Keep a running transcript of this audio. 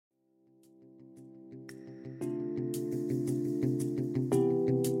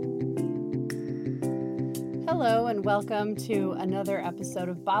Hello and welcome to another episode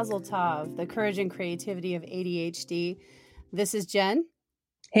of Basel Tov, the courage and creativity of ADHD. This is Jen.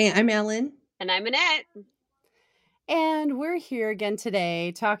 Hey, I'm Ellen. And I'm Annette. And we're here again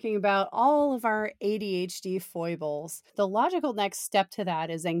today talking about all of our ADHD foibles. The logical next step to that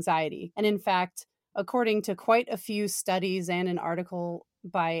is anxiety. And in fact, according to quite a few studies and an article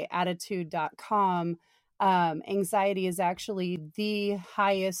by attitude.com, anxiety is actually the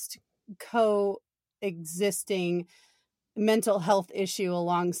highest coexisting mental health issue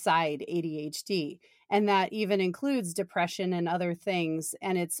alongside ADHD. And that even includes depression and other things.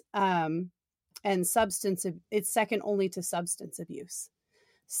 And it's second only to substance abuse.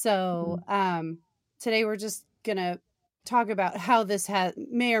 So today we're just gonna talk about how this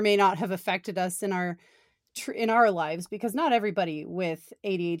may or may not have affected us in our lives, because not everybody with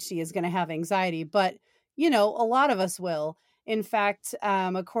ADHD is going to have anxiety, but a lot of us will. In fact,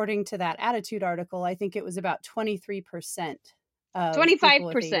 according to that Attitude article, I think it was about 23% of 25% people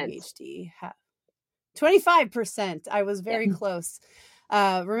with ADHD have 25%. I was very close.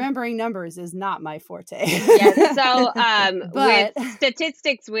 Remembering numbers is not my forte. Yeah. So, but with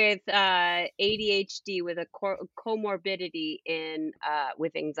statistics with ADHD with a comorbidity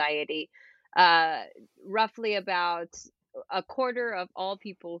with anxiety, roughly about a quarter of all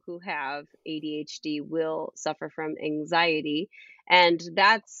people who have ADHD will suffer from anxiety, and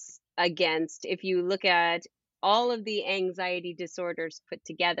that's against, if you look at all of the anxiety disorders put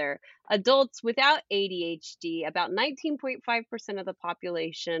together, adults without ADHD, about 19.5% of the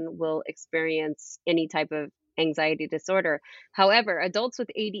population will experience any type of anxiety disorder. However, adults with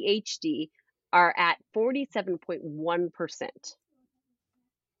ADHD are at 47.1%.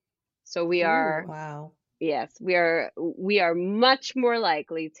 So we are, wow. yes, we are much more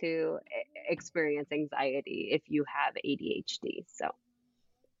likely to experience anxiety if you have ADHD. So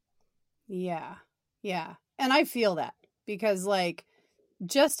yeah. And I feel that because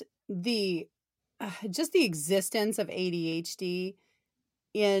just the existence of ADHD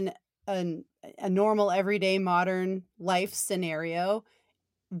in a normal everyday modern life scenario,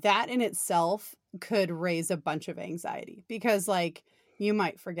 that in itself could raise a bunch of anxiety, because you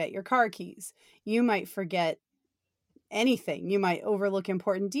might forget your car keys, you might forget anything, you might overlook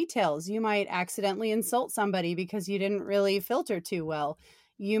important details, you might accidentally insult somebody because you didn't really filter too well,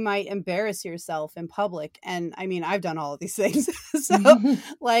 you might embarrass yourself in public. And I mean, I've done all of these things. So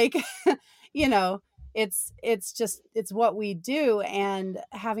it's what we do, and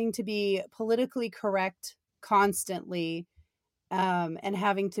having to be politically correct constantly, and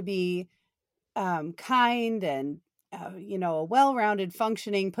having to be kind and a well-rounded,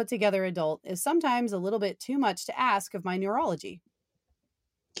 functioning, put together adult is sometimes a little bit too much to ask of my neurology.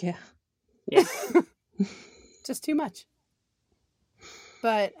 Yeah. Just too much.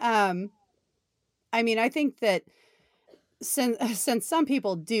 But I mean, I think that since some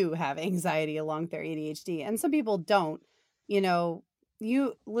people do have anxiety along with their ADHD and some people don't,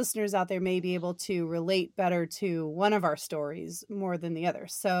 you listeners out there may be able to relate better to one of our stories more than the other.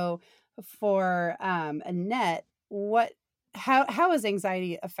 So for Annette, how has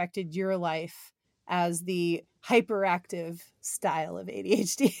anxiety affected your life as the hyperactive style of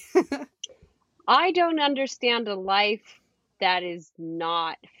ADHD? I don't understand a life that is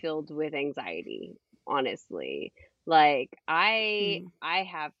not filled with anxiety, honestly. I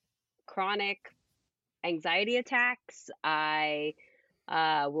have chronic anxiety attacks. I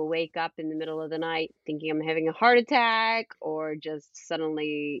will wake up in the middle of the night thinking I'm having a heart attack, or just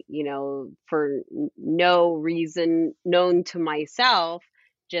suddenly, for no reason known to myself,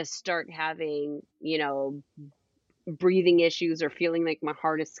 just start having, breathing issues or feeling like my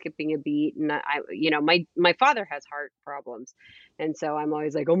heart is skipping a beat. And my father has heart problems, and so I'm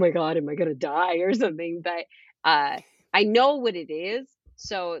always like, oh my God, am I gonna die or something? But I know what it is.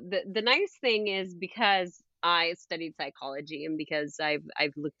 So the nice thing is, because I studied psychology and because I've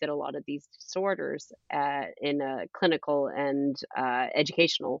looked at a lot of these disorders in a clinical and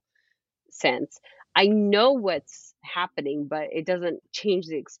educational sense, I know what's happening, but it doesn't change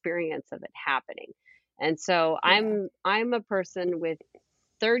the experience of it happening. And so I'm a person with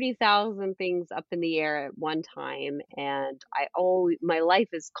 30,000 things up in the air at one time, and my life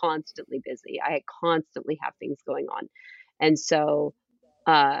is constantly busy. I constantly have things going on. And so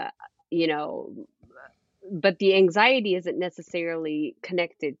but the anxiety isn't necessarily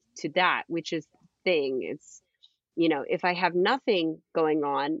connected to that, which is the thing. It's, if I have nothing going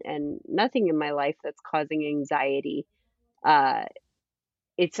on and nothing in my life that's causing anxiety, I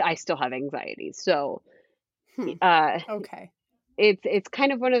still have anxiety. So, okay. It's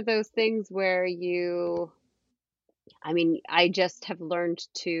kind of one of those things where I just have learned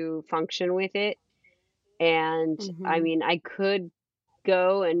to function with it. And I Mm-hmm. mean, I could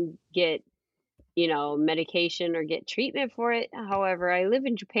go and get, medication or get treatment for it. However, I live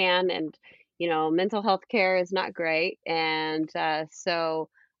in Japan and, mental health care is not great. And so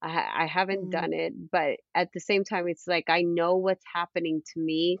I haven't Mm-hmm. done it. But at the same time, it's like I know what's happening to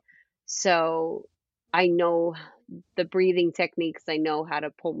me. So I know the breathing techniques, I know how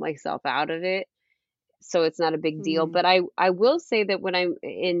to pull myself out of it. So it's not a big deal. Mm-hmm. But I will say that when I'm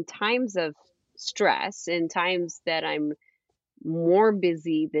in times of stress, in times that I'm more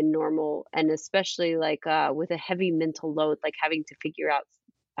busy than normal, and especially like with a heavy mental load, like having to figure out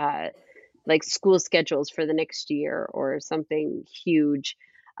uh like school schedules for the next year or something huge,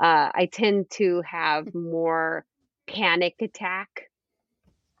 I tend to have more panic attack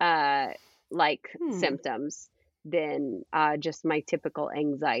uh like Hmm. symptoms than just my typical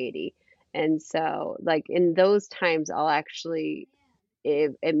anxiety. And so like in those times I'll actually,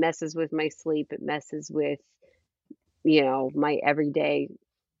 it messes with my sleep, it messes with, my everyday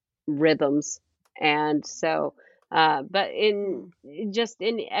rhythms. And so, but in Hmm. just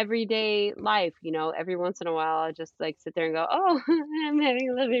in everyday life, every once in a while, I just like sit there and go, "Oh, I'm having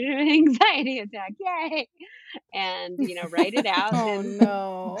a little bit of an anxiety attack, yay!" And write it out Oh and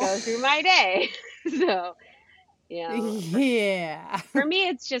no. go through my day. So, for Yeah. for me,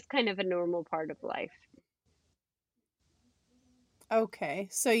 it's just kind of a normal part of life. Okay.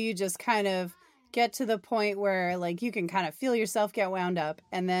 So you just kind of get to the point where like you can kind of feel yourself get wound up,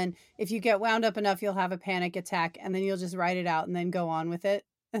 and then if you get wound up enough you'll have a panic attack, and then you'll just write it out and then go on with it.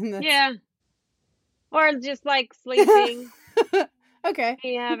 And that's Yeah, or just like sleeping. okay.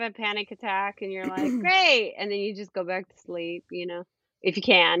 You have a panic attack and you're like, "Great," and then you just go back to sleep, if you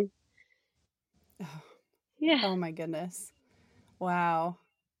can. Yeah. Oh my goodness. Wow.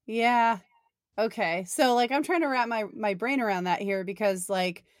 Yeah. Okay. So like I'm trying to wrap my brain around that here because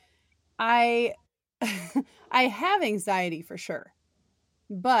like I I have anxiety for sure,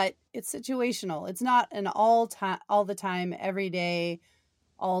 but it's situational. It's not an all the time every day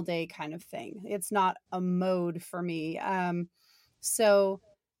all day kind of thing. It's not a mode for me. So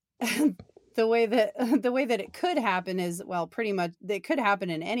the way that the way that it could happen is, well, pretty much it could happen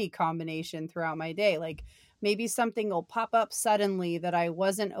in any combination throughout my day. Like maybe something will pop up suddenly that I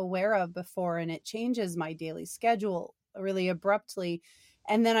wasn't aware of before, and it changes my daily schedule really abruptly,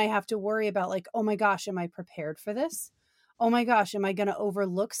 and then I have to worry about like, oh my gosh, am I prepared for this? Oh my gosh, am I going to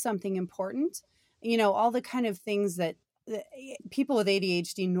overlook something important? All the kind of things that people with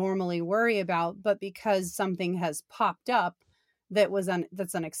ADHD normally worry about, but because something has popped up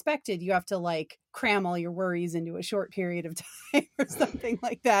that's unexpected, you have to like cram all your worries into a short period of time or something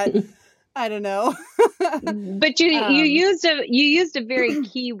like that. I don't know. But you um used a very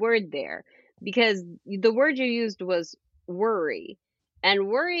key word there, because the word you used was worry. And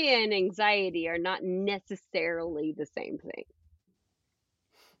worry and anxiety are not necessarily the same thing.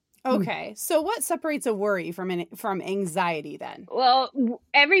 okay, so what separates a worry from anxiety then? Well,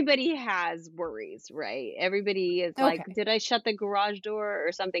 everybody has worries, right? Everybody is like, Okay. did I shut the garage door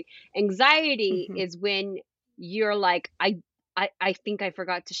or something? Anxiety Hmm. is when you're like, I think I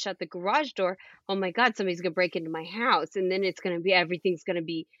forgot to shut the garage door. Oh my God, somebody's gonna break into my house, and then everything's gonna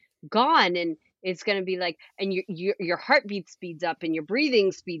be gone, and it's gonna be like, and your heartbeat speeds up, and your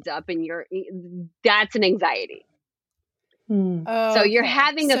breathing speeds up, and that's an anxiety. So you're Okay,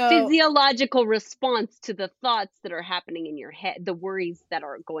 having a so physiological response to the thoughts that are happening in your head, the worries that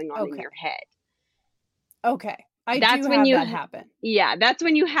are going on in okay, your head. okay, I do That's when have you, that happen. yeah, that's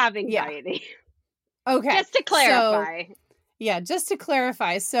when you have Yeah. anxiety. Okay, Just to so clarify. yeah, just to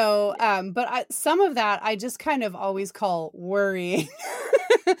clarify. So, but some of that I just kind of always call worrying.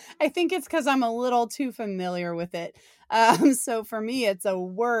 I think it's because I'm a little too familiar with it. So for me, it's a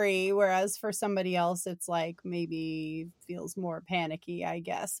worry, whereas for somebody else, it's like maybe feels more panicky, I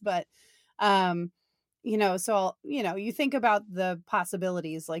guess. But, um, so you think about the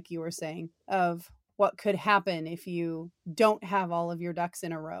possibilities, like you were saying, of what could happen if you don't have all of your ducks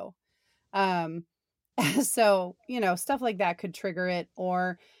in a row. Um, so, stuff like that could trigger it.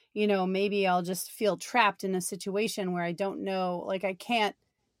 Or, maybe I'll just feel trapped in a situation where I don't know, like I can't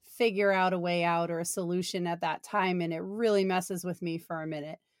figure out a way out or a solution at that time. And it really messes with me for a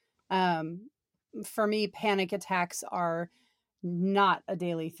minute. Um, for me, panic attacks are not a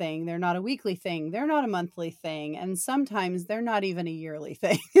daily thing. They're not a weekly thing. They're not a monthly thing. And sometimes they're not even a yearly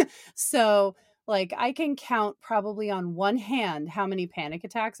thing. So, like, I can count probably on one hand how many panic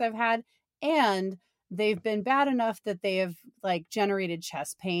attacks I've had. And they've been bad enough that they have like generated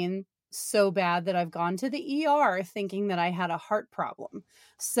chest pain so bad that I've gone to the ER thinking that I had a heart problem.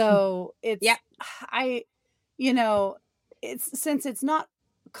 So Yep. I, you know, it's since it's not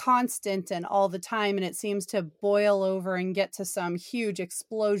constant and all the time, and it seems to boil over and get to some huge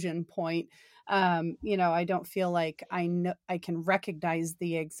explosion point. I don't feel like I know I can recognize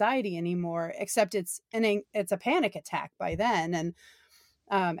the anxiety anymore, except it's a panic attack by then. And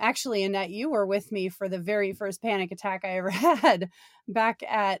actually, Annette, you were with me for the very first panic attack I ever had back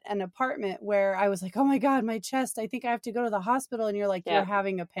at an apartment where I was like, oh my God, my chest, I think I have to go to the hospital. And you're like, you're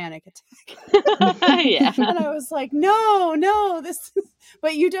having a panic attack. Yeah. And I was like, no,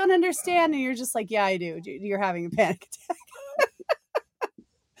 but you don't understand. And you're just like, yeah, I do. You're having a panic attack.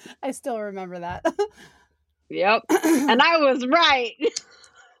 I still remember that. Yep. And I was right.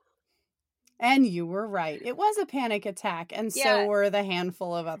 And you were right. It was a panic attack. And so were the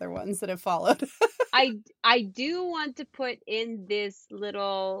handful of other ones that have followed. I do want to put in this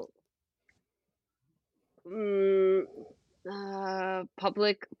little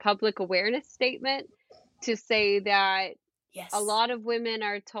public awareness statement to say that Yes. a lot of women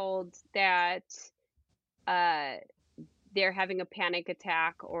are told that they're having a panic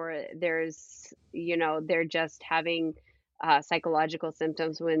attack, or they're just having psychological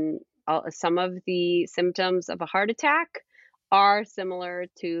symptoms, when some of the symptoms of a heart attack are similar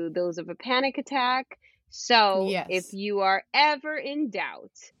to those of a panic attack. So if Yes. you are ever in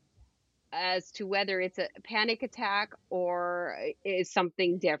doubt as to whether it's a panic attack or is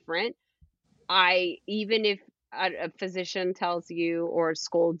something different, even if a physician tells you or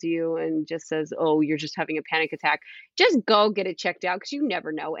scolds you and just says, "Oh, you're just having a panic attack," just go get it checked out, because you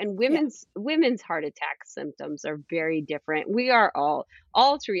never know. And women's heart attack symptoms are very different. We are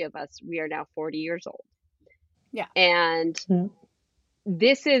all three of us, we are now 40 years old. Yeah. And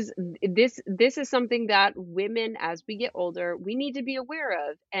this is something that women, as we get older, we need to be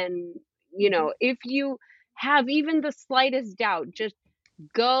aware of. And if you have even the slightest doubt, just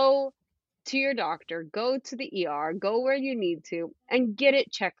go to your doctor, go to the ER, go where you need to, and get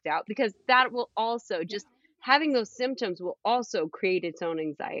it checked out, because that will also, just having those symptoms will also create its own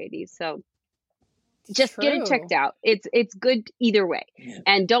anxiety. So just get it checked out. It's good either way.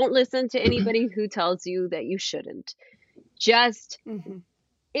 And don't listen to anybody who tells you that you shouldn't. Just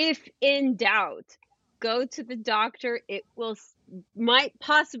if in doubt, go to the doctor. It might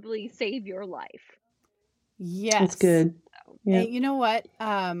possibly save your life. Yes. That's good. Yeah. And you know what?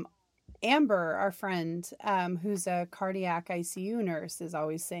 Amber, our friend, who's a cardiac ICU nurse, is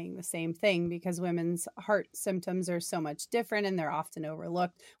always saying the same thing, because women's heart symptoms are so much different and they're often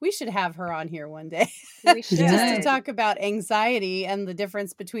overlooked. We should have her on here one day. We should. Just to talk about anxiety and the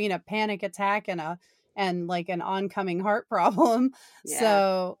difference between a panic attack and like an oncoming heart problem. Yeah.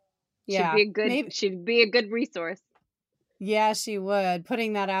 So yeah, should be a good resource. Yeah, she would.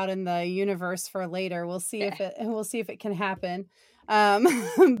 Putting that out in the universe for later. We'll see if it can happen.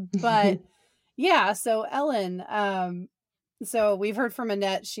 But yeah, so Ellen, so we've heard from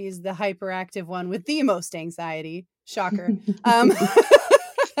Annette. She's the hyperactive one with the most anxiety. Shocker.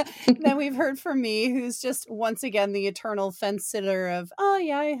 Then we've heard from me, who's just once again the eternal fence sitter of, oh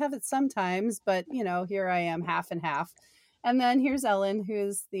yeah, I have it sometimes, but here I am, half and half. And then here's Ellen,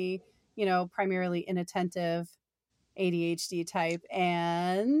 who's the primarily inattentive ADHD type.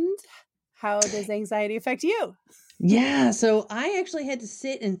 And how does anxiety affect you? Yeah, so I actually had to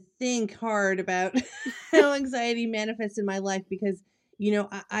sit and think hard about how anxiety manifests in my life, because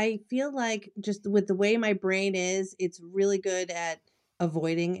I feel like, just with the way my brain is, it's really good at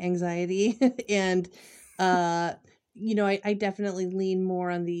avoiding anxiety. And I definitely lean more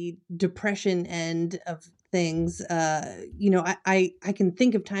on the depression end of things. I can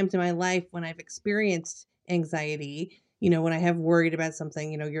think of times in my life when I've experienced anxiety, when I have worried about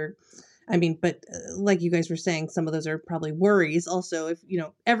something. But like you guys were saying, some of those are probably worries. Also, if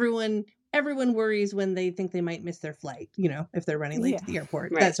everyone worries when they think they might miss their flight, if they're running late to the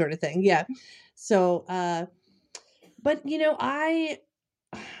airport, that sort of thing. Yeah. So, but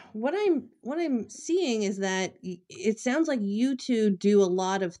what I'm seeing is that it sounds like you two do a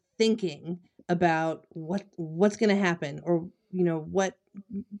lot of thinking about what's going to happen, or what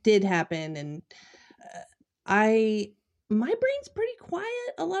did happen. And my brain's pretty quiet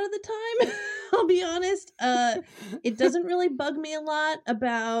a lot of the time. I'll be honest. It doesn't really bug me a lot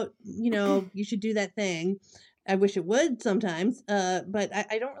about, you should do that thing. I wish it would sometimes. But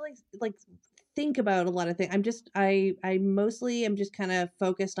I don't really think about a lot of things. I mostly am just kind of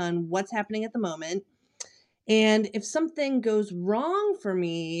focused on what's happening at the moment. And if something goes wrong for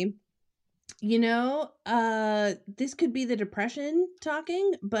me, this could be the depression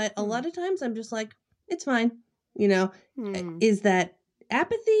talking, but a lot of times I'm just like, it's fine. Is that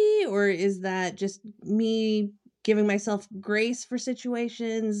apathy, or is that just me giving myself grace for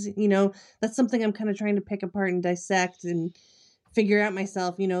situations? That's something I'm kind of trying to pick apart and dissect and figure out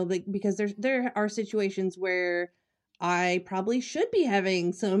myself, like, because there are situations where I probably should be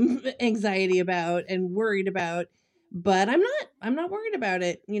having some anxiety about and worried about, but I'm not worried about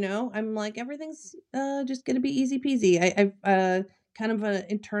it. I'm like, everything's just gonna be easy peasy. I've kind of an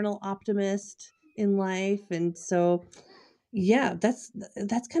internal optimist in life, and so yeah, that's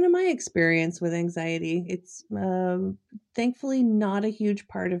kind of my experience with anxiety. It's thankfully not a huge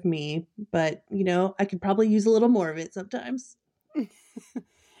part of me, but I could probably use a little more of it sometimes.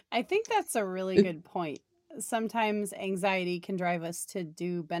 I think that's a really good point. Sometimes anxiety can drive us to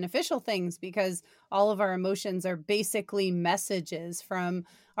do beneficial things because all of our emotions are basically messages from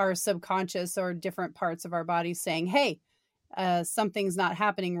our subconscious or different parts of our body saying, hey, something's not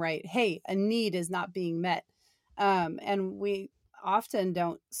happening right. Hey, a need is not being met. And we often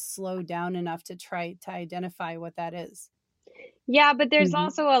don't slow down enough to try to identify what that is. Yeah, but there's Mhm.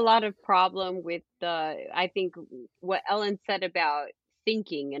 also a lot of problem with I think what Ellen said about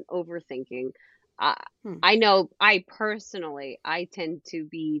thinking and overthinking. Uh, Hmm. I know I personally, I tend to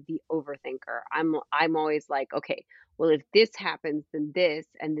be the overthinker. I'm always like, okay, well, if this happens, then this,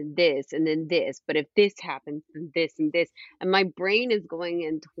 and then this, and then this. But if this happens, then this and this. And my brain is going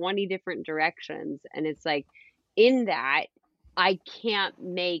in 20 different directions. And it's like, in that, I can't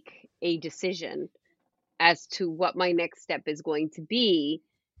make a decision as to what my next step is going to be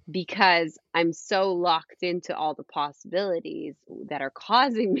because I'm so locked into all the possibilities that are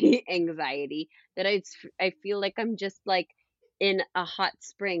causing me anxiety that I feel like I'm just like in a hot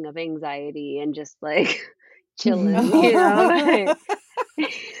spring of anxiety and just like chilling, like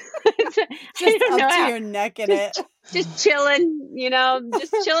I Just don't know up to how, your neck in it. just chilling,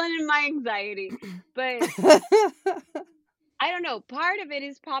 just chilling in my anxiety. But I don't know. Part of it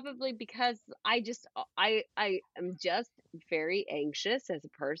is probably because I am just very anxious as a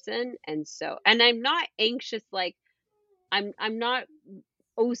person, and so, and I'm not anxious like I'm not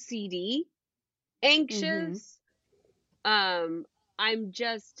OCD Mm-hmm. anxious. Um I'm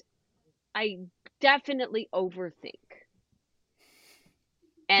just, I definitely overthink.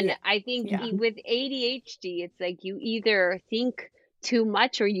 And Yeah. I think Yeah. with ADHD it's like you either think too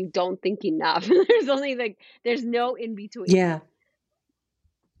much or you don't think enough. There's no in between. Yeah.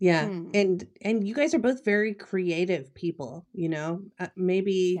 Yeah. Hmm. And you guys are both very creative people,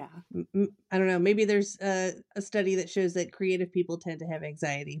 maybe Yeah. I don't know, maybe there's a study that shows that creative people tend to have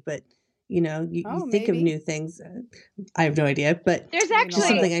anxiety, but you Oh, think of maybe. new things. I have no idea, but There's Maybe in a just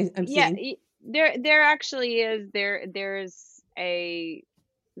lot actually, of. something I'm yeah, seeing. there actually is there's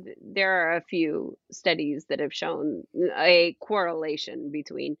there are a few studies that have shown a correlation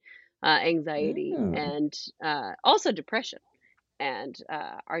between anxiety Oh, and also depression and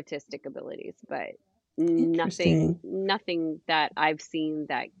artistic abilities, but interesting. nothing that I've seen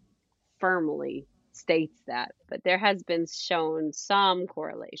that firmly states that, but there has been shown some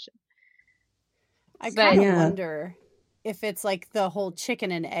correlation. I kind But of Yeah. wonder if it's like the whole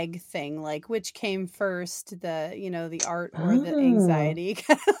chicken and egg thing, like which came first, the art or the Oh, anxiety.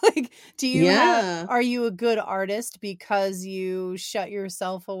 Like, yeah. are you a good artist because you shut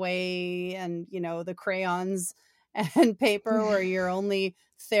yourself away and, the crayons and paper were your only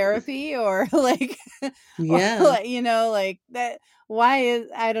therapy, or like, or Yeah. like, like that?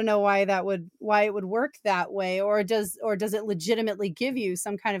 I don't know why it would work that way, or does it legitimately give you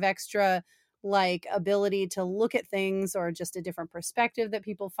some kind of extra like ability to look at things or just a different perspective that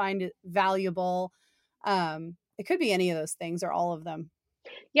people find it valuable? It could be any of those things or all of them.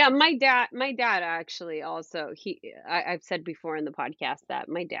 yeah, my dad actually also, I've said before in the podcast that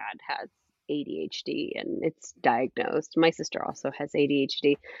my dad has ADHD and it's diagnosed. My sister also has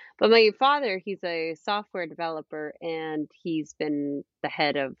ADHD. But my father, he's a software developer and he's been the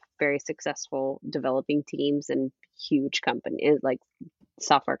head of very successful developing teams and huge companies like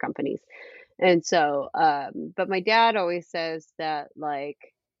software companies. And so but my dad always says that like,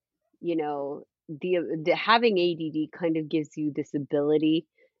 you know, the having ADD kind of gives you this ability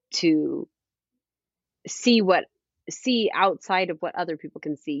to see what see outside of what other people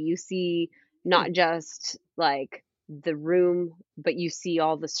can see. You see Hmm. not just like the room, but you see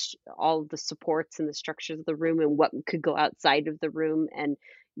all the supports and the structures of the room and what could go outside of the room, and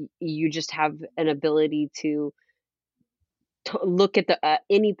you just have an ability to look at the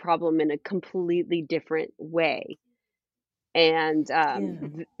any problem in a completely different way. And Yeah.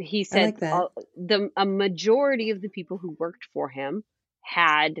 he I said like that. a majority of the people who worked for him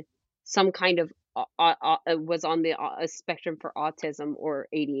had some kind of was on the spectrum for autism or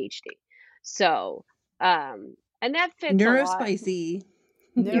ADHD. So and that fits a lot. Neurospicy.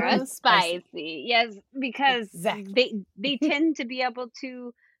 You're Neurospicy. spicy, yes, because Exactly. they tend to be able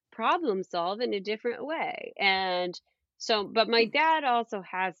to problem solve in a different way. And So, but my dad also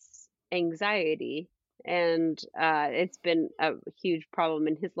has anxiety, and it's been a huge problem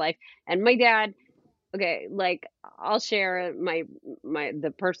in his life. And my dad, okay, like I'll share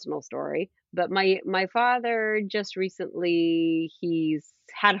the personal story, but my father just recently, he's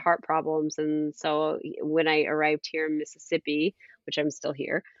had heart problems, and so when I arrived here in Mississippi, which I'm still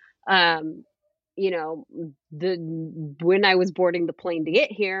here, um you know, the when I was boarding the plane to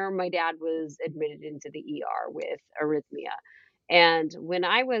get here, my dad was admitted into the ER with arrhythmia. And when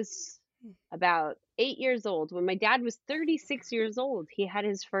I was about 8 years old, when my dad was 36 years old, he had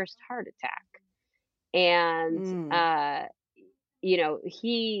his first heart attack. And Mm.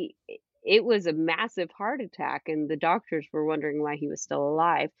 he it was a massive heart attack, and the doctors were wondering why he was still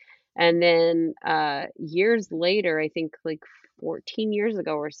alive. And then years later, I think like 14 years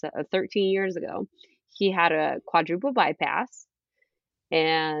ago or so, 13 years ago, he had a quadruple bypass.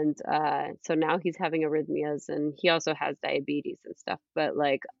 And so now he's having arrhythmias, and he also has diabetes and stuff. But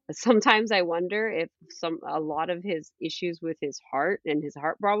like sometimes I wonder if a lot of his issues with his heart and his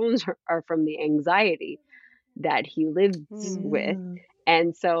heart problems are from the anxiety that he lives with. Yeah.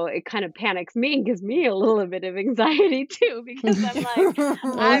 And so it kind of panics me and gives me a little bit of anxiety too, because I'm like,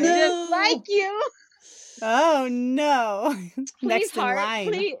 Oh I'm just like no. you. Oh no. Please, Next in heart,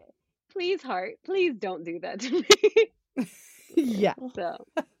 line. please, heart, please don't do that to me. Yeah. So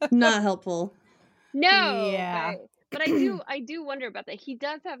Not helpful. no, Yeah. but I do wonder about that. He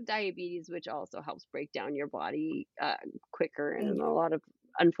does have diabetes, which also helps break down your body quicker and in a lot of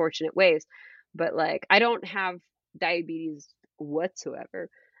unfortunate ways. But like, I don't have diabetes whatsoever.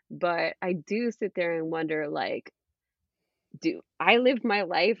 But I do sit there and wonder, like, do I live my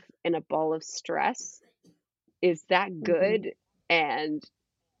life in a ball of stress? Is that Hmm. good? And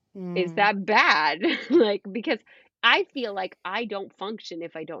is Mm. that bad? Like, because I feel like I don't function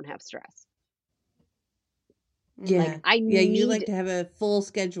if I don't have stress. Like, Yeah. Mm. I Yeah, you like need, to have a full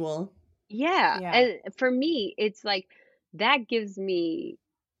schedule. yeah. Yeah. And for me, it's like that gives me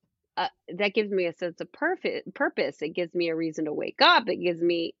a sense of purpose. It gives me a reason to wake up. It gives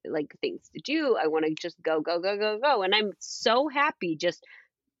me like things to do. I want to just go, go, go, go, go. And I'm so happy just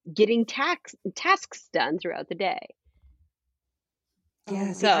getting tasks done throughout the day.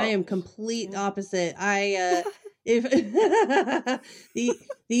 Yeah, Oh see, I So, am complete yeah. opposite. I if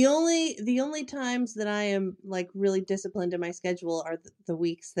the only times that I am like really disciplined in my schedule are the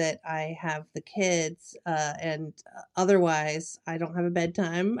weeks that I have the kids, and otherwise I don't have a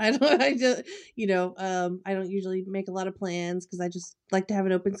bedtime. I just I don't usually make a lot of plans because I just like to have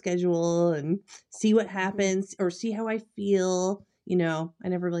an open schedule and see what Mhm. happens or see how I feel. I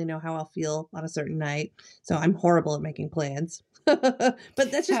never really know how I'll feel on a certain night, so I'm horrible at making plans. But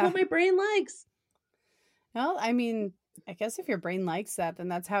that's just Yeah. what my brain likes. Well, I mean, I guess if your brain likes that, then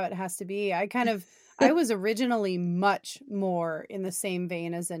that's how it has to be. I was originally much more in the same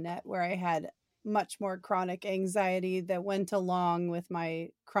vein as Annette, where I had much more chronic anxiety that went along with my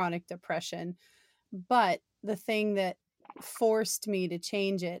chronic depression. But the thing that forced me to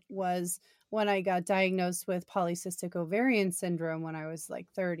change it was when I got diagnosed with polycystic ovarian syndrome when I was like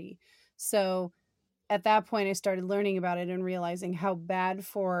 30. So at that point, I started learning about it and realizing how bad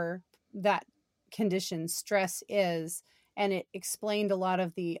for that condition stress is. And it explained a lot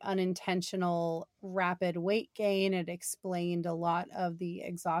of the unintentional rapid weight gain. It explained a lot of the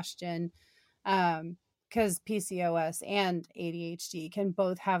exhaustion, because PCOS and ADHD can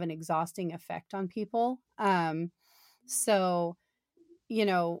both have an exhausting effect on people. So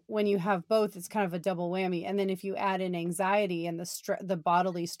when you have both, it's kind of a double whammy. And then if you add in anxiety and the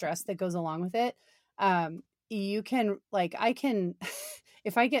bodily stress that goes along with it, you can like I can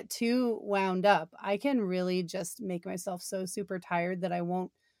if I get too wound up, I can really just make myself so super tired that I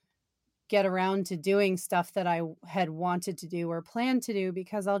won't get around to doing stuff that I had wanted to do or planned to do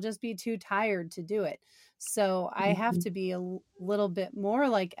because I'll just be too tired to do it. So I have Mhm. to be a little bit more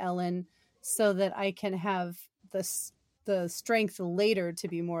like Ellen so that I can have the strength later to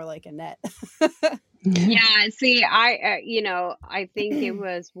be more like Annette. yeah, see, I think it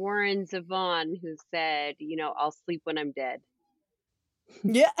was Warren Zevon who said, I'll sleep when I'm dead.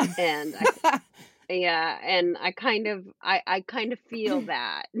 Yeah. And yeah, and I kind of feel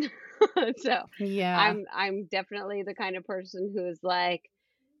that. So Yeah. I'm definitely the kind of person who is like,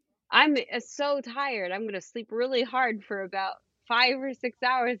 I'm so tired. I'm gonna sleep really hard for about 5 or 6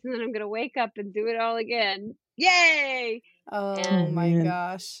 hours, and then I'm gonna wake up and do it all again. Yay! Oh Oh And my man.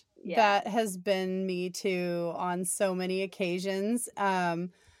 gosh. yeah, That has been me too on so many occasions.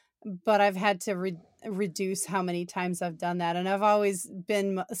 But I've had to reduce how many times I've done that. And I've always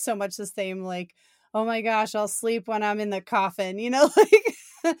been so much the same, like, oh my gosh, I'll sleep when I'm in the coffin,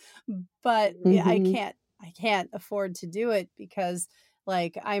 like, but yeah, I Hmm. can't, can't afford to do it because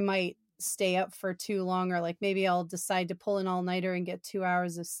like I might stay up for too long, or like maybe I'll decide to pull an all-nighter and get 2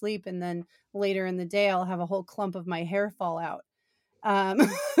 hours of sleep, and then later in the day I'll have a whole clump of my hair fall out.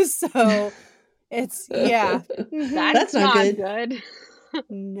 So it's That's That's not not good. good.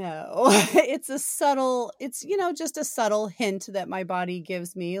 no, it's just a subtle hint that my body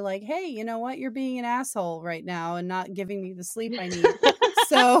gives me, like, hey, you know what, you're being an asshole right now and not giving me the sleep I need.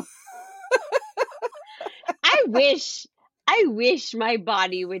 So I wish my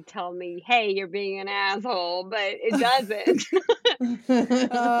body would tell me, "Hey, you're being an asshole," but it doesn't.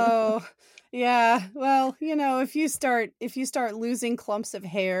 oh yeah, well, if you start losing clumps of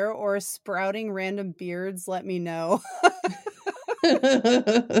hair or sprouting random beards, let me know.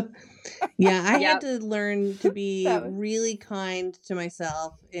 Yeah, I had Yep. to learn to be That was- really kind to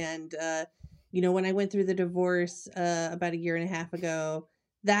myself. And, when I went through the divorce about a year and a half ago,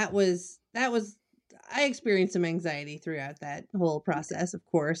 that was, I experienced some anxiety throughout that whole process, of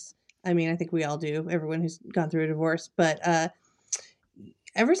course. I mean, I think we all do, everyone who's gone through a divorce. But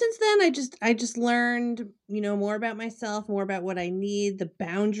ever since then, I just learned, more about myself, more about what I need, the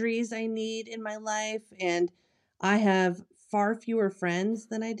boundaries I need in my life. And I have far fewer friends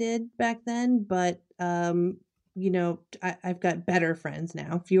than I did back then, but I've got better friends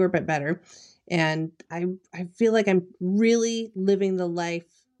now, fewer but better. And I feel like I'm really living the life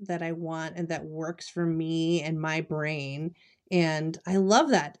that I want and that works for me and my brain. And I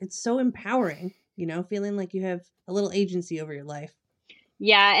love that. It's so empowering, feeling like you have a little agency over your life.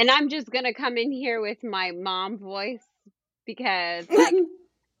 Yeah, and I'm just gonna come in here with my mom voice because, like,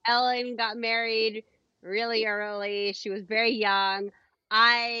 Ellen got married really early. She was very young.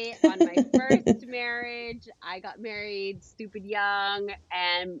 On my first marriage, I got married stupid young,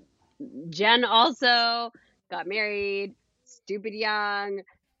 and Jen also got married stupid young.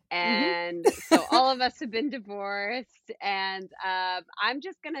 And so all of us have been divorced. And I'm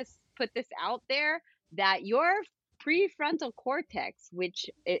just going to put this out there that your prefrontal cortex, which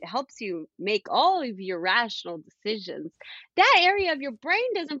it helps you make all of your rational decisions, that area of your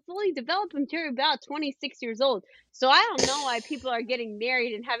brain doesn't fully develop until you're about 26 years old. So I don't know why people are getting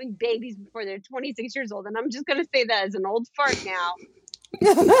married and having babies before they're 26 years old. And I'm just going to say that as an old fart now.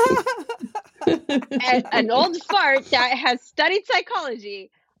 And an old fart that has studied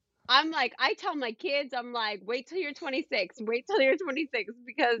psychology. I tell my kids, I'm like, wait till you're 26,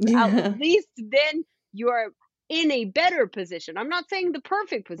 because at least then you're in a better position. I'm not saying the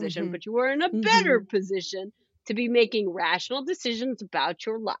perfect position, but you are in a better position to be making rational decisions about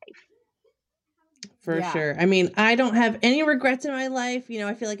your life. For sure. I mean, I don't have any regrets in my life.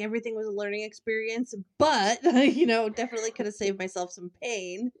 I feel like everything was a learning experience, but, definitely could have saved myself some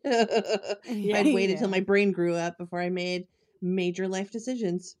pain. If I'd waited till my brain grew up before I made major life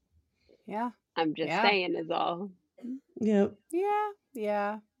decisions. Yeah. I'm just saying is all. Yep.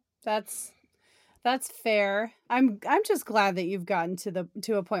 Yeah. That's fair. I'm just glad that you've gotten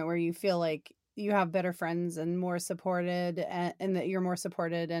to a point where you feel like you have better friends and more supported, and that you're more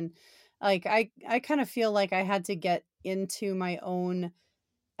supported. And like, I kind of feel like I had to get into my own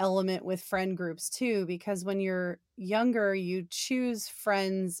element with friend groups too, because when you're younger, you choose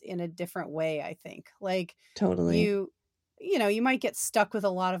friends in a different way, I think. Like, totally. You might get stuck with a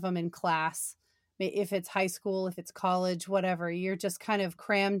lot of them in class. If it's high school, if it's college, whatever, you're just kind of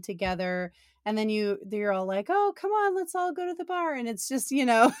crammed together. And then you're all like, oh, come on, let's all go to the bar. And it's just,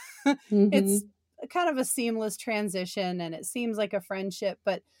 it's kind of a seamless transition, and it seems like a friendship.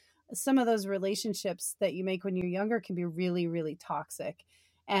 But some of those relationships that you make when you're younger can be really, really toxic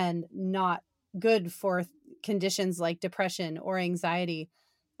and not good for conditions like depression or anxiety.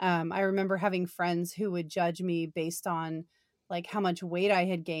 I remember having friends who would judge me based on like how much weight I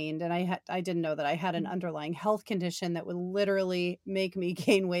had gained. And I didn't know that I had an underlying health condition that would literally make me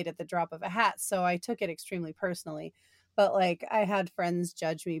gain weight at the drop of a hat. So I took it extremely personally. But like, I had friends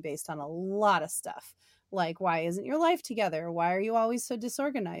judge me based on a lot of stuff. Like, why isn't your life together? Why are you always so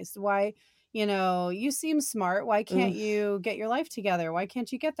disorganized? Why, you seem smart. Why can't you get your life together? Why can't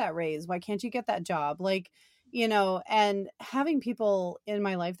you get that raise? Why can't you get that job? Like, and having people in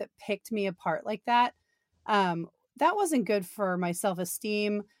my life that picked me apart like that, that wasn't good for my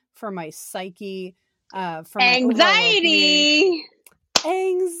self-esteem, for my psyche, for my anxiety.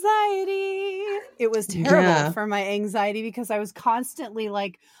 Anxiety. It was terrible for my anxiety because I was constantly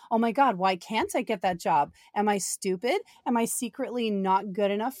like, oh my God, why can't I get that job? Am I stupid? Am I secretly not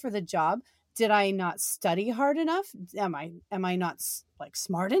good enough for the job? Did I not study hard enough? Am I not like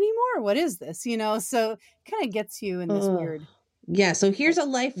smart anymore? What is this? So it kind of gets you in this weird. Yeah. So here's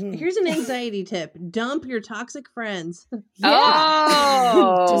here's an anxiety tip. Dump your toxic friends. Yeah.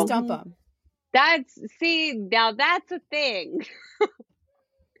 Oh. Just dump them. Now that's a thing.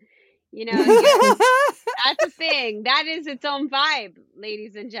 You know, that's a thing. That is its own vibe,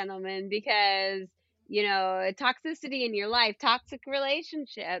 ladies and gentlemen, because, you know, toxicity in your life, toxic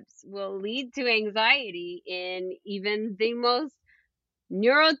relationships will lead to anxiety in even the most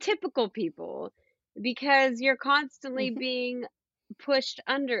neurotypical people, because you're constantly Mhm. being pushed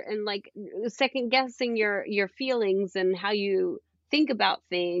under and like second guessing your feelings and how you think about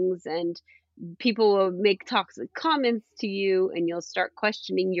things, and people will make toxic comments to you and you'll start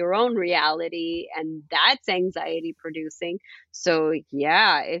questioning your own reality, and that's anxiety producing. So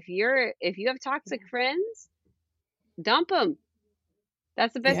yeah, if you have toxic friends, dump them.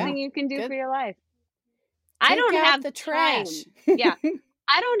 That's the best Yeah. thing you can do for Good. your life. I Take don't out have the time. trash. Yeah,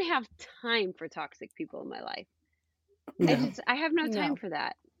 I don't have time for toxic people in my life. No. I have no time No. for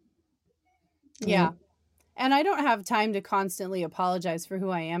that. Yeah. Nope. And I don't have time to constantly apologize for who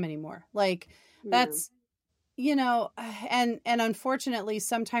I am anymore. Like No. that's you know, and unfortunately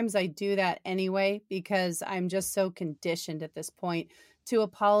sometimes I do that anyway because I'm just so conditioned at this point to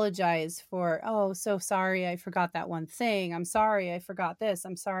apologize for, oh, so sorry I forgot that one thing. I'm sorry I forgot this.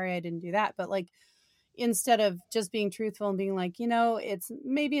 I'm sorry I didn't do that. But like instead of just being truthful and being like, it's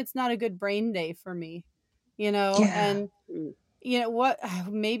maybe it's not a good brain day for me, Yeah. and Mm. what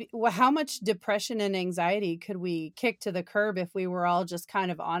maybe how much depression and anxiety could we kick to the curb if we were all just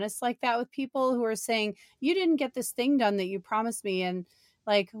kind of honest like that with people who are saying you didn't get this thing done that you promised me, and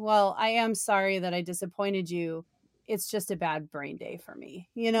like, well, I am sorry that I disappointed you. It's just a bad brain day for me,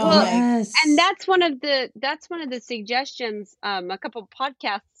 Well, like and Yes. that's one of the suggestions a couple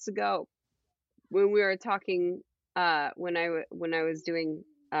podcasts ago when we were talking when I was doing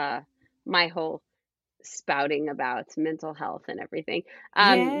my whole spouting about mental health and everything.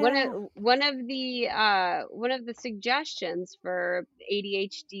 yeah, One of the suggestions for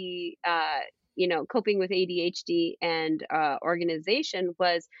ADHD, coping with ADHD and organization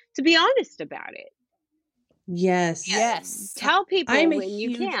was to be honest about it. Yes. yes, I, Tell I'm people a when you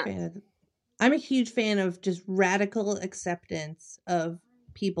huge can't. fan of I'm a huge fan of just radical acceptance of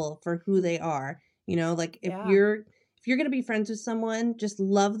people for who they are. You know, like yeah, if you're going to be friends with someone, just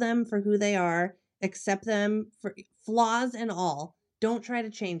love them for who they are, accept them for flaws and all. Don't try to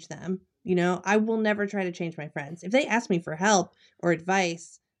change them. You know, I will never try to change my friends. If they ask me for help or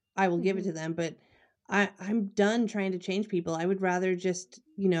advice, I will give it hmm, to them, but I'm done trying to change people. I would rather just,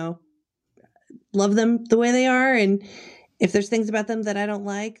 love them the way they are, and if there's things about them that I don't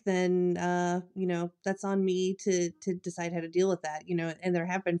like, then that's on me to decide how to deal with that. And there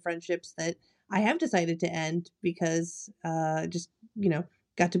have been friendships that I have decided to end because just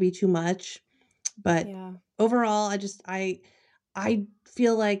got to be too much. But yeah, overall, I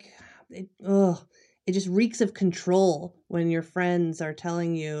feel like it just reeks of control when your friends are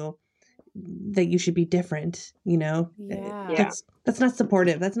telling you that you should be different. yeah. Yeah. That's not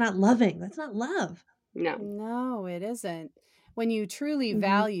supportive. That's not loving. That's not love. No. No, it isn't. When you truly Hmm.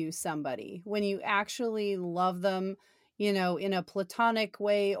 value somebody, when you actually love them, in a platonic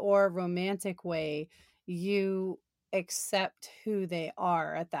way or romantic way, you accept who they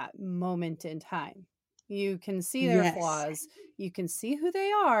are at that moment in time. You can see their Yes. flaws, you can see who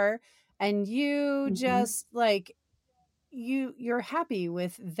they are, and you Hmm. just like you're happy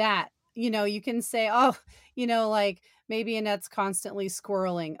with that. You can say, oh, like maybe Annette's constantly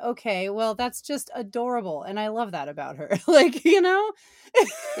squirreling. Okay, well, that's just adorable and I love that about her. Like, Yeah.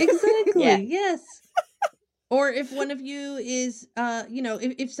 Exactly. Yes. Or if one of you is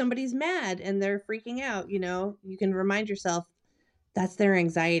if somebody's mad and they're freaking out, you can remind yourself that's their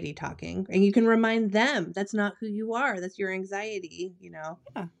anxiety talking. And you can remind them that's not who you are. That's your anxiety. Yeah.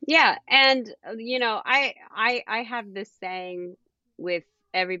 Yeah, and I have this saying with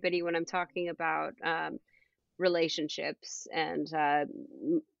everybody when I'm talking about relationships and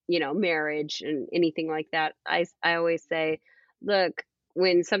marriage and anything like that. I always say, look,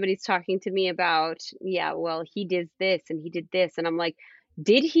 when somebody's talking to me about, yeah, well, he did this and he did this, and I'm like,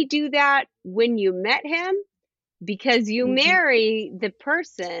 did he do that when you met him? Because you Hmm. marry the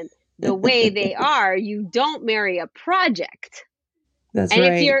person the way they are. You don't marry a project. That's And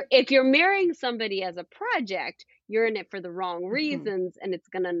right. if you're marrying somebody as a project, you're in it for the wrong Mhm. reasons, and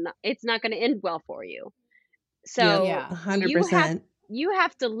it's not gonna end well for you. Yep. So Yeah. 100%. you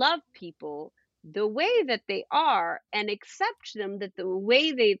have to love people the way that they are and accept them that the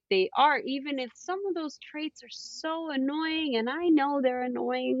way they are, even if some of those traits are so annoying. And I know they're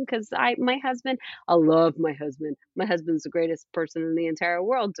annoying because I love my husband. My husband's the greatest person in the entire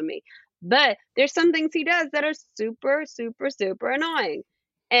world to me. But there's some things he does that are super, super, super annoying.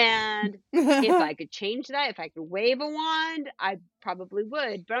 And if I could change that, if I could wave a wand, I probably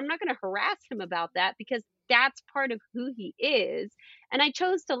would. But I'm not going to harass him about that because that's part of who he is. And I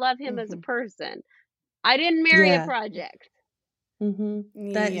chose to love him as a Mhm. person. I didn't marry a Yeah. project.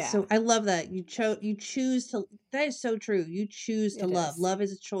 That is Yeah, so. I love that you choose to. That is so true. You choose to it love. is. Love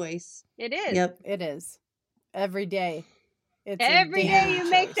is a choice. It is. Yep. It is. Every day. It's a Every day daily you Yeah.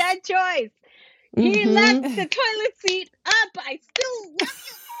 make choice. that choice. He left the toilet seat up. I still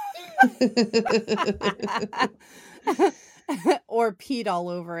Or peed all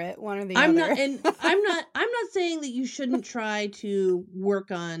over it, one or the I'm other. not, and I'm not saying that you shouldn't try to work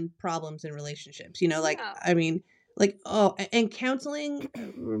on problems in relationships. Like, no. I mean, like, and counseling,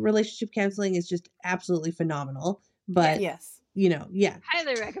 relationship counseling is just absolutely phenomenal. Yes. But, Yes. yeah.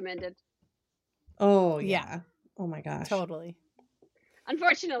 Highly recommended. Oh, Yeah, yeah. Oh my gosh. totally.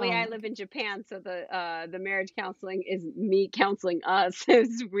 Unfortunately, Oh I my live in Japan, so the marriage counseling is me counseling us.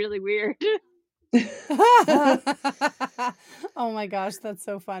 It's really weird. Oh my gosh, that's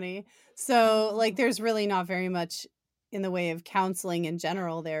so funny. So, like, there's really not very much in the way of counseling in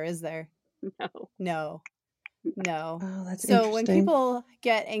general there, is there? No. No. No. Oh, that's So when interesting. people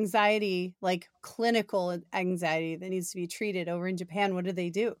get anxiety, like clinical anxiety that needs to be treated over in Japan, what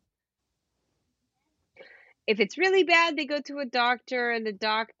do? If it's really bad, they go to a doctor and the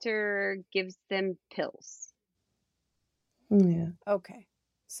doctor gives them pills. Yeah. Okay.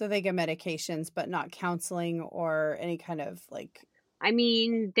 So they get medications, but not counseling or any kind of like. I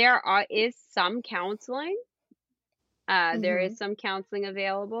mean, is some counseling. There is Mhm. some counseling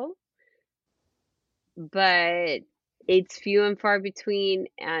available, but it's few and far between,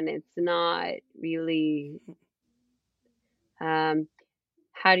 and it's not really,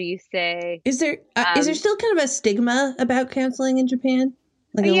 how do you say? Is there Um, still kind of a stigma about counseling in Japan?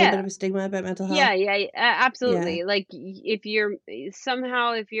 Like oh, a little yeah, bit of a stigma about mental yeah, health? yeah, Yeah. absolutely. Like if you're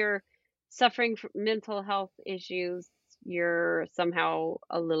if you're suffering from mental health issues, you're somehow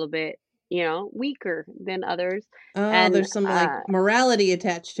a little bit, weaker than others. Oh, And there's some like morality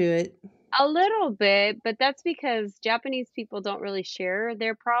attached to it. a little bit, but that's because Japanese people don't really share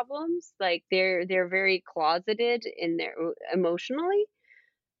their problems. Like they're very closeted in their emotionally.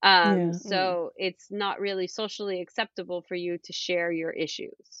 Yeah. Mm. So it's not really socially acceptable for you to share your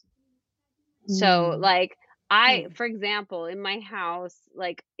issues. So, Hmm. like, Hmm. for example, in my house,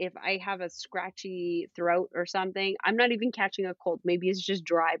 like, if I have a scratchy throat or something, I'm not even catching a cold. Maybe it's just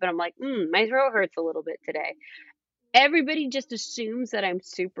dry, but I'm like, my throat hurts a little bit today. Everybody just assumes that I'm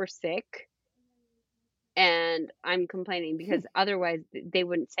super sick and I'm complaining because otherwise they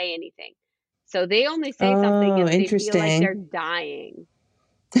wouldn't say anything. So they only say something Oh, if they feel like they're interesting. dying.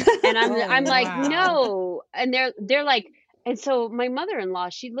 And Oh I'm like, wow. "No." And they're like, and so my mother-in-law,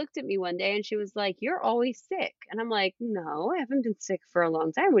 she looked at me one day and she was like, "You're always sick." And I'm like, "No, I haven't been sick for a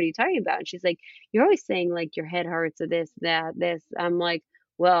long time. What are you talking about?" And she's like, "You're always saying like your head hurts or this, that, this." I'm like,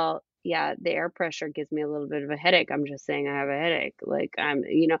 "Well, yeah, the air pressure gives me a little bit of a headache. I'm just saying I have a headache. Like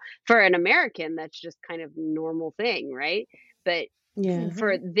for an American, that's just kind of normal thing, right? But Yeah.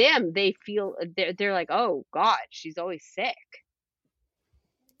 for Mhm. them, they feel they're like, "Oh God, she's always sick."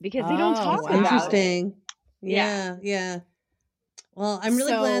 Because they don't Oh talk That's about wow. it. interesting. Yeah. Yeah, yeah. Well, I'm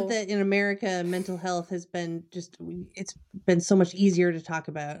really glad So that in America mental health has been it's been so much easier to talk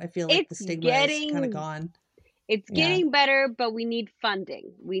about. I feel like the It's stigma is kind of getting gone. it's Yeah. getting better, but we need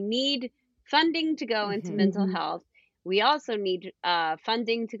funding. We need funding to go into mhm. mental Mhm. health. We also need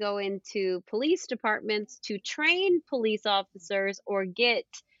funding to go into police departments to train police officers or get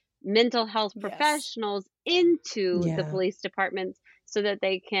mental health Yes. professionals into the Yeah. police departments so that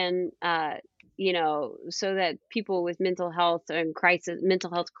they can, so that people with mental health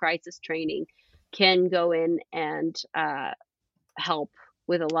crisis training can go in and help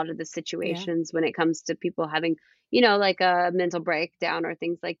with a lot of the Yeah. situations when it comes to people having, like a mental breakdown or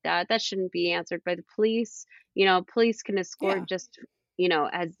things like that. That shouldn't be answered by the police. Police can escort Yeah. just,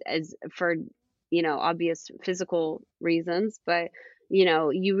 as for, obvious physical reasons, but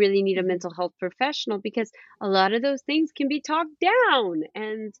you really need a Mhm. mental health professional because a lot of those things can be talked down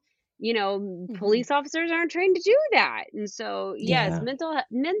and Mhm. police officers aren't trained to do that. And so, yes, Yeah. mental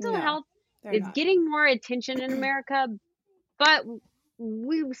No, health they're is not. getting more attention in America, but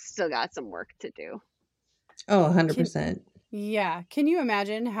we've still got some work to do. Oh, Can 100%. Yeah, can you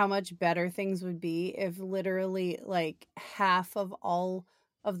imagine how much better things would be if literally like half of all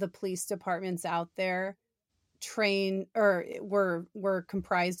of the police departments out there train or were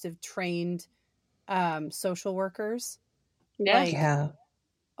comprised of trained social workers? Yeah. Like, Yeah.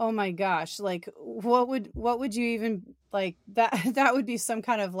 oh my gosh, like what would you even like that would be some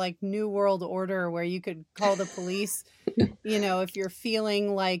kind of like new world order where you could call the police, if you're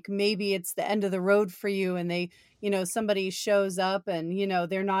feeling like maybe it's the end of the road for you, and they, somebody shows up and,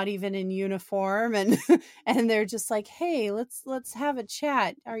 they're not even in uniform, and and they're just like, hey, let's have a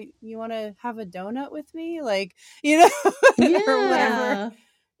chat. You want to have a donut with me? Like, or whatever.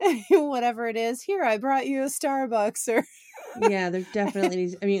 Whatever it is. Here, I brought you a Starbucks. Or Yeah, there definitely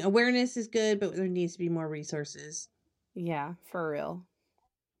needs, I mean, awareness is good, but there needs to be more resources. Yeah, for real.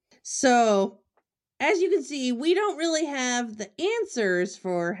 So, as you can see, we don't really have the answers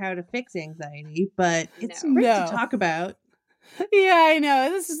for how to fix anxiety, but it's great to talk about. Yeah, I know.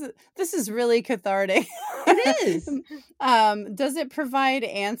 This is really cathartic. It is. Does it provide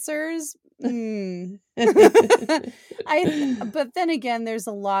answers? But then again, there's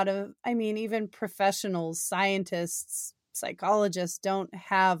a lot of, even professionals, scientists, psychologists don't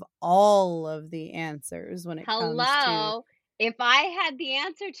have all of the answers when it comes to. If I had the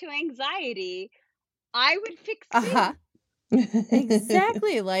answer to anxiety, I would fix it.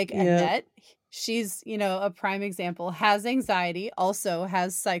 Exactly. Like Annette, she's, a prime example, has anxiety, also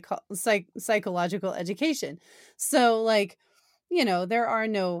has psychological education. So like, there are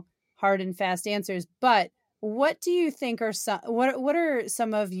no hard and fast answers, but what do you think are what are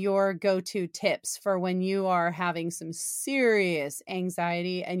some of your go-to tips for when you are having some serious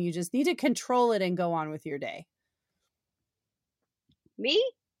anxiety and you just need to control it and go on with your day? Me?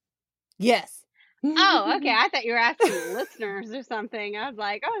 Yes. Oh, okay. I thought you were asking listeners or something. I was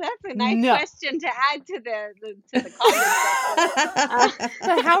like, oh, that's a nice question to add to the comment section.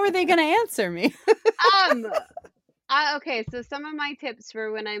 But how are they going to answer me? Okay, so some of my tips for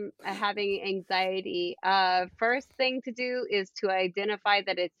when I'm having anxiety. First thing to do is to identify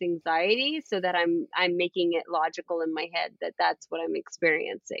that it's anxiety, so that I'm making it logical in my head that that's what I'm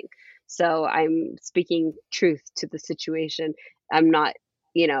experiencing. So I'm speaking truth to the situation. I'm not,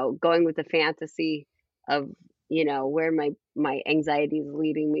 going with the fantasy of, where my anxiety is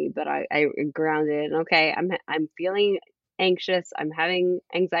leading me, but I ground it. Okay, I'm feeling anxious. I'm having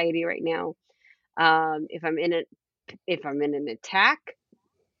anxiety right now. If I'm in an attack,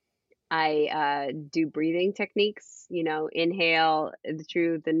 I do breathing techniques, inhale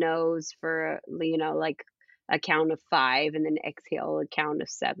through the nose for, like a count of 5, and then exhale a count of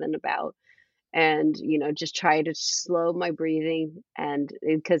 7 about. And, just try to slow my breathing, and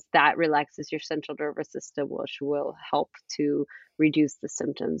because that relaxes your central nervous system, which will help to reduce the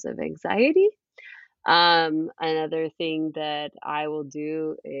symptoms of anxiety. Another thing that I will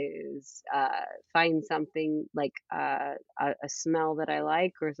do is find something like a smell that I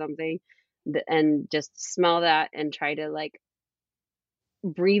like or something, and just smell that and try to like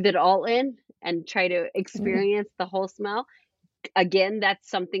breathe it all in and try to experience the whole smell. Again, that's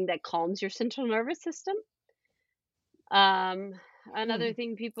something that calms your central nervous system. Another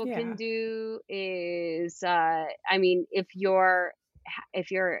thing people can do is, if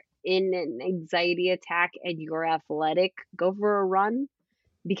you're in an anxiety attack and you're athletic, go for a run,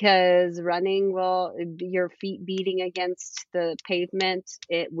 because running will, your feet beating against the pavement,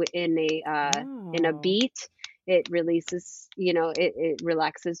 in a beat, it releases, it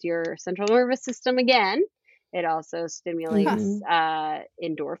relaxes your central nervous system again. It also stimulates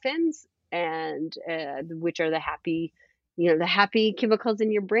endorphins, and which are the happy chemicals in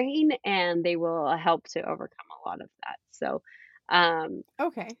your brain, and they will help to overcome a lot of that. So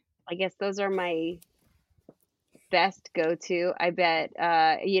okay, I guess those are my best go-to. I bet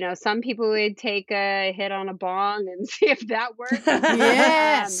some people would take a hit on a bong and see if that works.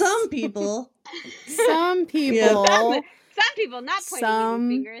 Yes. Some people some people, not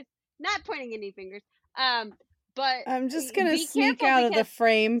pointing any fingers, but I'm just gonna sneak out of the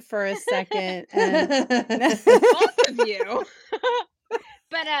frame for a second, and both of you.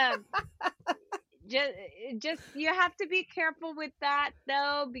 But just you have to be careful with that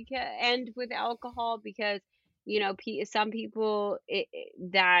though, because, and with alcohol, because some people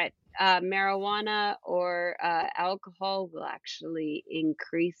that marijuana or alcohol will actually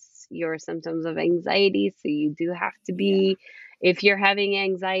increase your symptoms of anxiety. So you do have to be, if you're having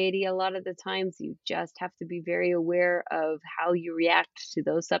anxiety, a lot of the times you just have to be very aware of how you react to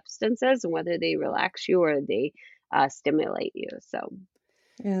those substances and whether they relax you or they stimulate you. So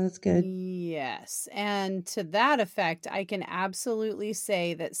yeah, that's good. Yes. And to that effect, I can absolutely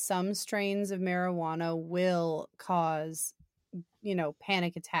say that some strains of marijuana will cause,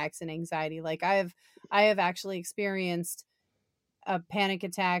 panic attacks and anxiety. Like I have actually experienced a panic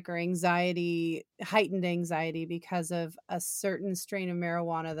attack or heightened anxiety because of a certain strain of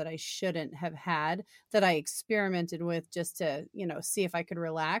marijuana that I shouldn't have had, that I experimented with just to, see if I could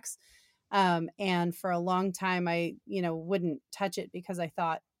relax. And for a long time, I, wouldn't touch it because I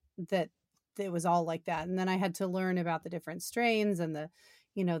thought that it was all like that. And then I had to learn about the different strains and the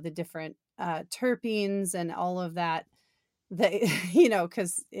different terpenes and all of that,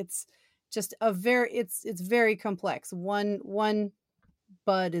 because it's just it's very complex. One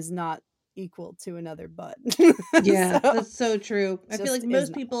bud is not equal to another bud. Yeah, So, that's so true. I feel like just most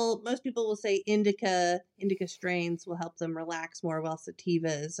not. people will say indica strains will help them relax more, while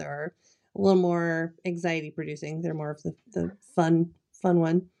sativas are a little more anxiety producing. They're more of the fun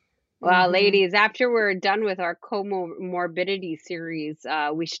one. Well, Mhm. ladies, after we're done with our comorbidity series,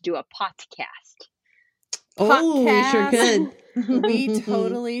 we should do a podcast. Oh, we sure Podcast. could. We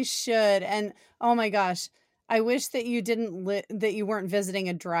totally should. And oh my gosh, I wish that you that you weren't visiting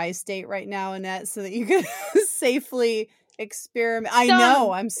a dry state right now, Annette, so that you could safely experiment. I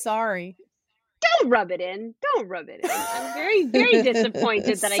know. I'm sorry. Don't rub it in. Don't rub it in. I'm very, very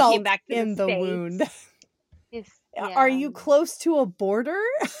disappointed that I came Salt back to in the the States. wound. Yes, Are yeah. you close to a border?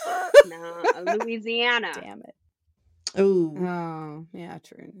 No, Louisiana. Damn it. Oh, Oh, yeah,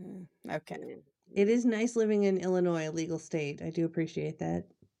 true. Okay. Yeah. it is nice living in Illinois, a legal state. I do appreciate that.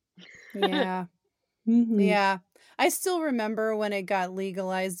 Yeah. Mhm. Yeah. I still remember when it got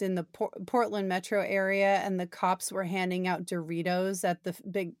legalized in the Portland metro area, and the cops were handing out Doritos at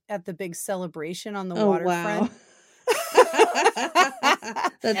the big celebration on the Oh, waterfront. wow.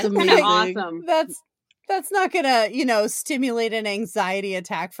 That's kinda amazing. awesome. That's not gonna, stimulate an anxiety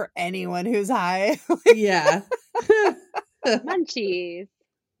attack for anyone who's high. Yeah. Munchies.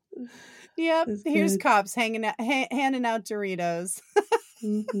 Yep. That's Here's good. cops handing out Doritos.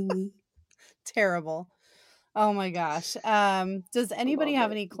 Mm-hmm. Terrible. Oh my gosh. Does anybody Love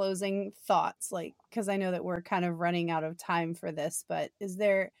have it. any closing thoughts? Because I know that we're kind of running out of time for this, but is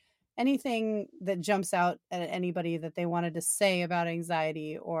there anything that jumps out at anybody that they wanted to say about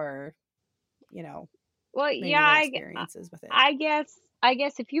anxiety, or, Well, maybe yeah, their experiences with it? I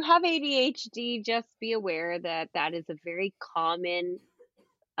guess if you have ADHD, just be aware that that is a very common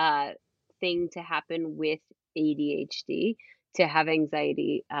thing to happen with ADHD, to have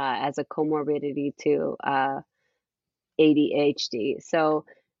anxiety as a comorbidity to ADHD. So,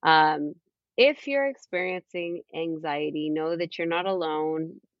 if you're experiencing anxiety, know that you're not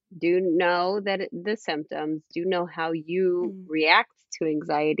alone. Do know that the symptoms, do know how you Mm. react to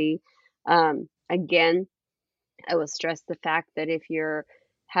anxiety. Again, I will stress the fact that if you're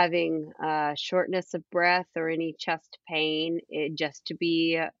having shortness of breath or any chest pain, just to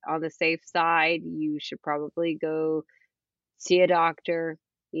be on the safe side, you should probably go see a doctor.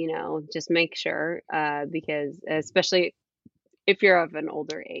 Just make sure, because especially if you're of an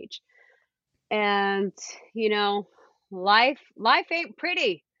older age. And you know, life ain't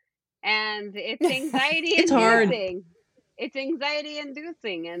pretty, and it's anxiety It's hard. inducing. It's anxiety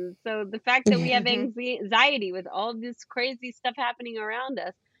inducing. And so the fact that we have Mhm. anxiety with all this crazy stuff happening around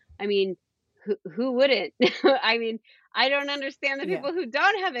us, I mean, who wouldn't? I mean, I don't understand the Yeah. people who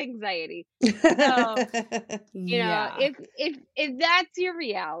don't have anxiety. So, Yeah. if that's your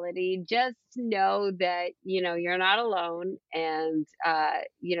reality, just know that, you're not alone. And,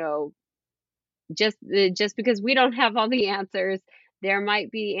 just because we don't have all the answers, there might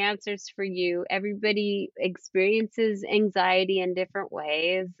be answers for you. Everybody experiences anxiety in different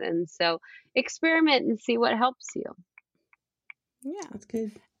ways, and so experiment and see what helps you. Yeah. That's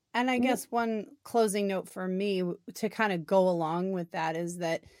good. And I Yep. guess one closing note for me to kind of go along with that is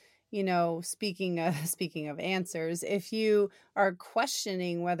that, speaking of speaking of answers, if you are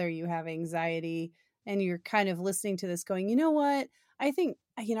questioning whether you have anxiety and you're kind of listening to this going, you know what, I think,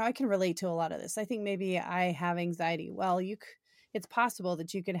 I can relate to a lot of this. I think maybe I have anxiety. Well, it's possible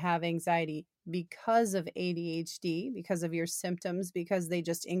that you could have anxiety because of ADHD, because of your symptoms, because they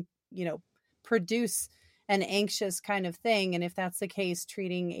just, produce an anxious kind of thing. And if that's the case,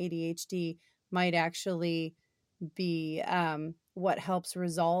 treating ADHD might actually be what helps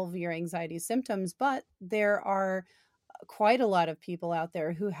resolve your anxiety symptoms. But there are quite a lot of people out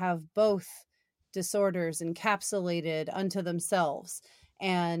there who have both disorders encapsulated unto themselves.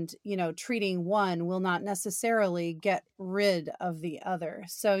 And, treating one will not necessarily get rid of the other.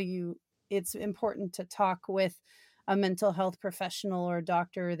 So it's important to talk with a mental health professional or a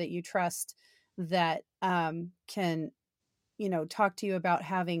doctor that you trust that can talk to you about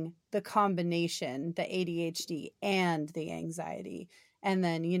having the combination, the ADHD and the anxiety, and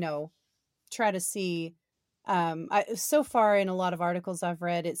then try to see. So far in a lot of articles I've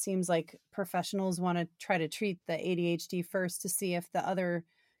read, it seems like professionals want to try to treat the ADHD first to see if the other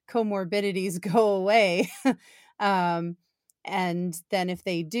comorbidities go away. And then if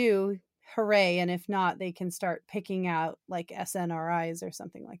they do, hooray. And if not, they can start picking out like SNRIs or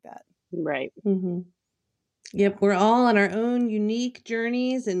something like that. Right. Mm-hmm. Yep, we're all on our own unique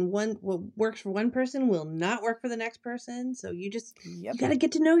journeys, and what works for one person will not work for the next person. So you got to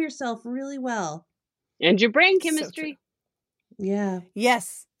get to know yourself really well. And your brain So chemistry. true. Yeah.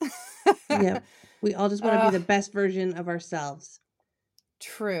 Yes. Yep. We all just want to be the best version of ourselves.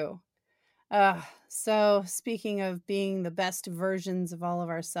 True. So speaking of being the best versions of all of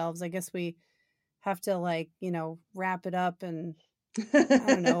ourselves, I guess we have to wrap it up and I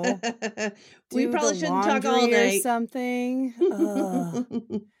don't know. We Do probably the shouldn't talk all laundry or night. something.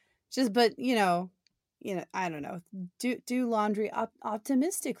 But I don't know. Do laundry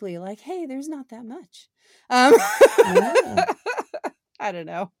optimistically. Like, hey, there's not that much. Yeah. I don't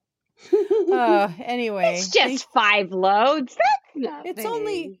know. Anyway, It's just 5 loads. That's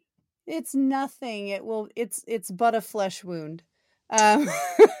nothing. It's nothing. It's but a flesh wound.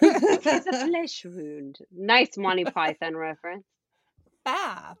 It's a flesh wound. Nice Monty Python reference.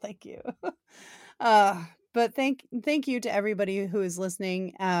 Thank you. But thank you to everybody who is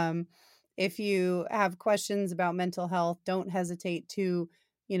listening. If you have questions about mental health, don't hesitate to,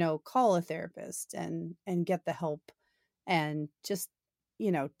 call a therapist and get the help, and just,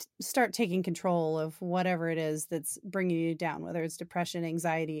 start taking control of whatever it is that's bringing you down, whether it's depression,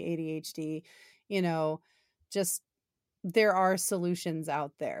 anxiety, ADHD, just there are solutions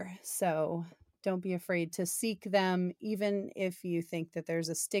out there. So don't be afraid to seek them, even if you think that there's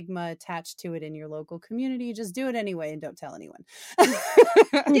a stigma attached to it in your local community. Just do it anyway and don't tell anyone.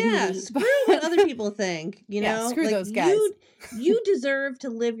 Yeah, screw what other people think. Screw those guys. You deserve to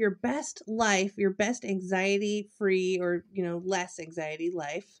live your best life, your best anxiety-free or less anxiety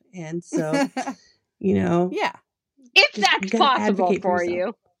life, and so yeah, if that's possible for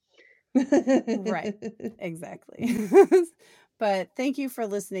you. Right, exactly. But thank you for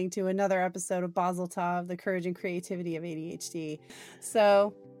listening to another episode of Basel Tov, the courage and creativity of ADHD.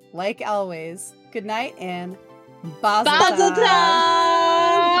 So, like always, good night and Basel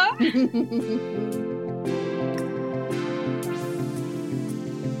Tov!